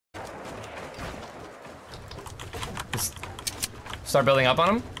Just start building up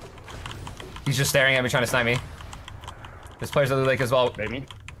on him. He's just staring at me, trying to snipe me. This player's at the lake as well. Baby.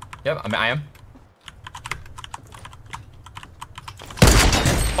 Yep, I am.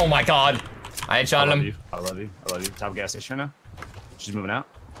 Oh my god. I headshotted him. I love you. I love you. Top gas station right now. She's moving out.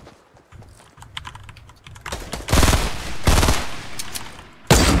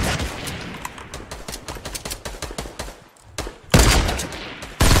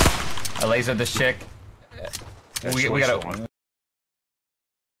 I lasered this chick. We gotta.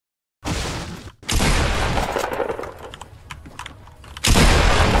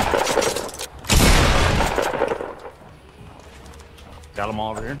 Got them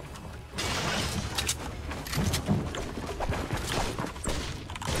all over here.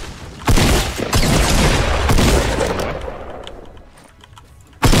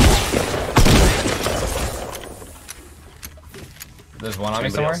 There's one on me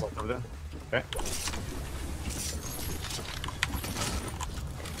somewhere. Over there? Okay.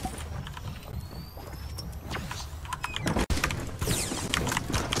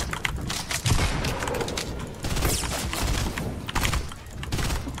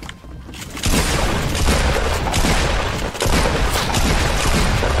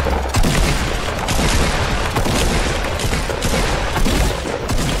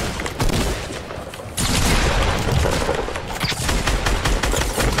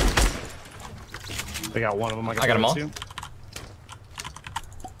 They got one of them. I got them all. Too.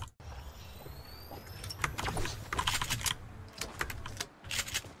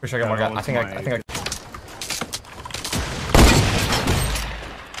 For sure, I got more guys. I think I.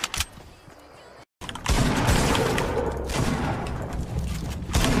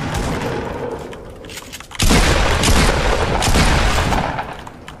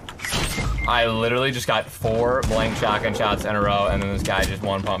 I literally just got 4 blank shotgun shots in a row, and then this guy just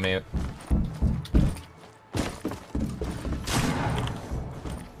one pumped me.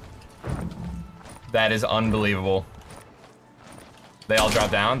 That is unbelievable. They all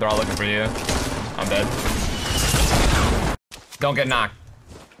drop down. They're all looking for you. I'm dead. Don't get knocked.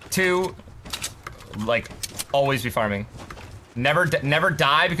 2, like, always be farming. Never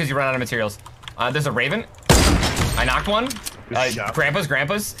die because you run out of materials. There's a raven. I knocked one.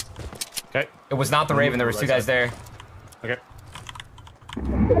 Grandpa's. Okay. It was not the raven. There was 2 guys there. Okay.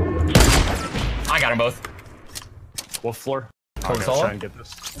 I got them both. What floor? I'm gonna try and get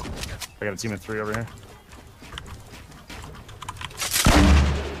this. I got a team of 3 over here.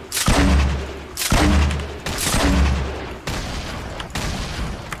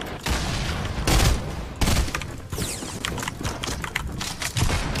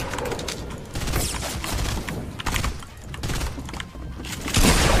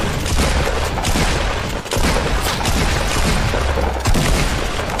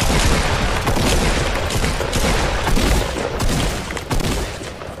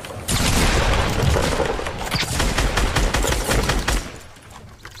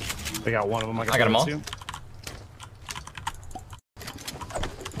 They got one of them. I got them all. Too.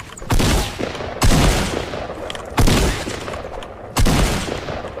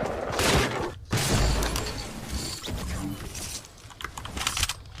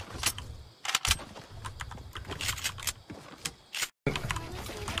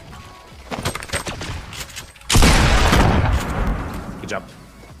 Good job.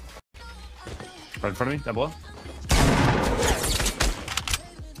 Right in front of me, down below.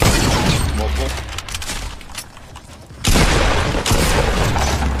 Multiple.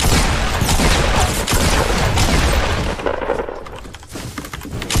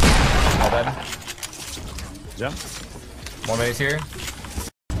 All dead. Yeah. More minis here.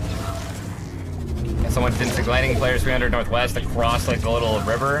 And someone did the gliding players 300 northwest across like the little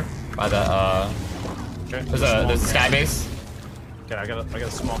river by the Okay. There's a sky base. Okay, I got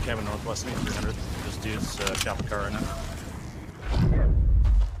a small cabin northwest of me, 300. This dude's shopping car right now.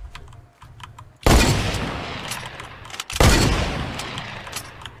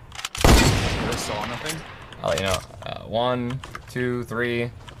 Saw nothing. I'll let you know. 1, 2,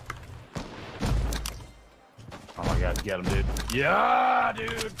 3. Oh my god, get him, dude. Yeah,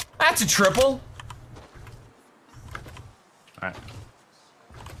 dude. That's a triple. Alright.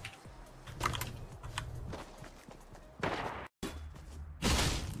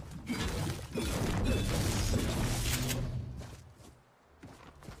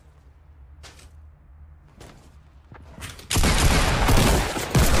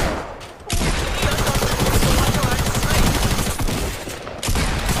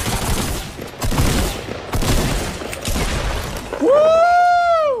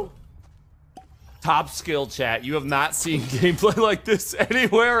 Top skill, chat. You have not seen gameplay like this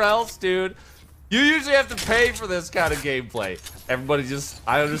anywhere else, dude. You usually have to pay for this kind of gameplay. Everybody just,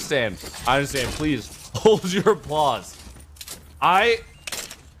 I understand. Please hold your applause. I'm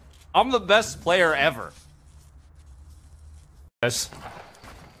the best player ever. Yes.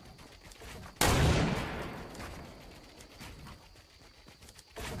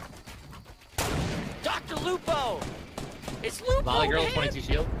 Dr. Lupo! It's Lupo! Volley girl, 22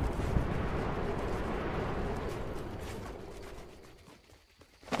 shield.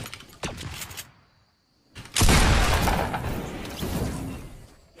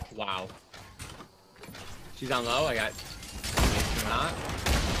 Wow. She's on low. I got. Not.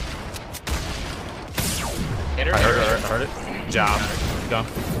 Hit her. I heard it. Job. Go.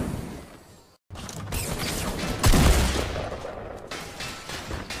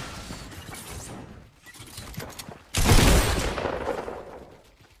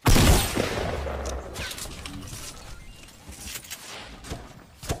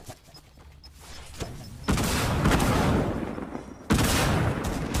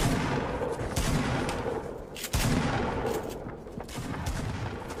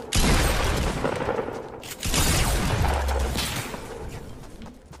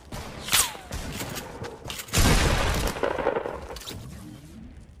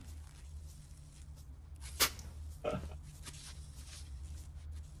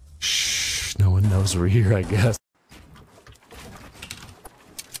 No one knows we're here, I guess.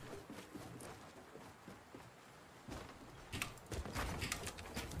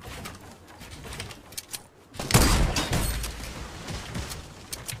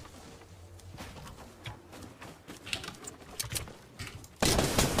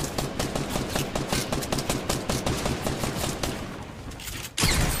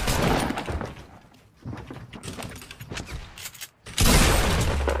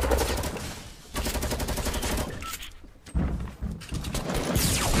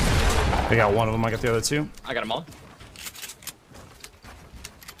 I got one of them. I got the other two. I got them all.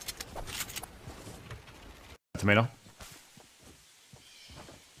 Tomato.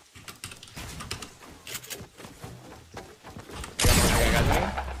 I got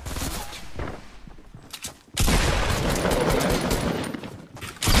them.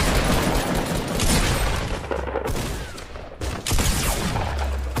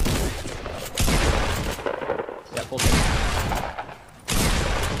 Yeah, full team.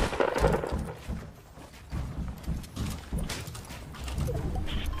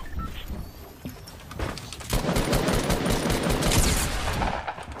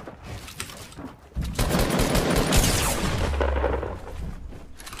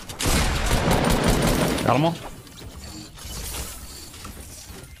 Got them all.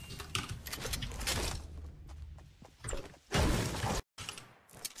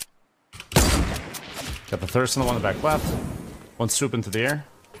 Got the thirst on the one in the back left. One swoop into the air.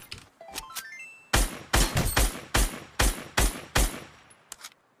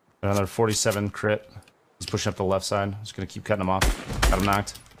 Another 47 crit. He's pushing up the left side. Just gonna keep cutting him off. Got him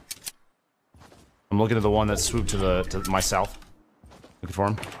knocked. I'm looking at the one that swooped to my south. Looking for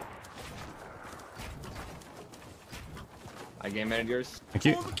him. I game managed yours. Thank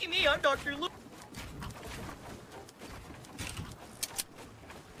you. Oh, look at me, I'm Dr. Lupo.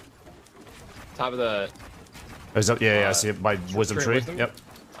 Top of the. Is that, yeah, I see it by wisdom tree. Wisdom? Yep.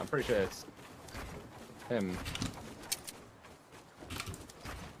 I'm pretty sure it's him.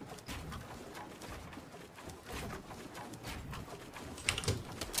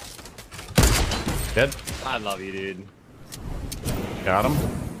 Dead. I love you, dude. Got him.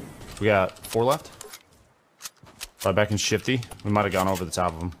 We got 4 left. Right back in Shifty. We might have gone over the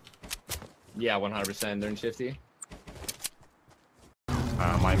top of them. Yeah, 100%. They're in Shifty.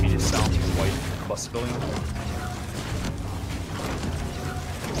 My immediate south, white bus building.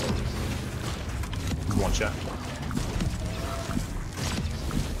 One shot.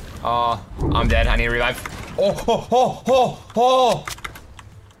 I'm dead. I need a revive. Oh, ho, ho, ho, ho.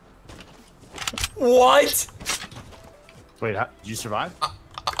 What? Wait, did you survive?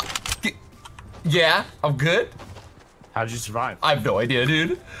 Yeah, I'm good. How did you survive? I have no idea,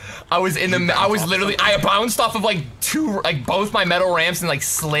 dude. I was in the. I was literally. I bounced off of like both my metal ramps and like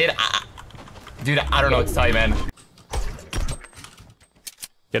slid. Dude, I don't know what to tell you, man.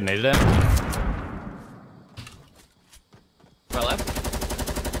 Get naded at? My left.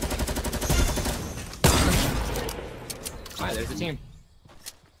 Alright, there's the team.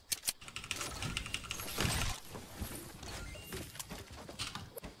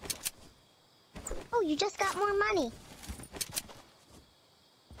 Oh, you just got more money.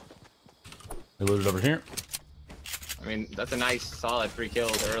 They looted over here. I mean, that's a nice, solid 3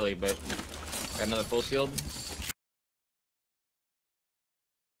 kills early, but got another full shield.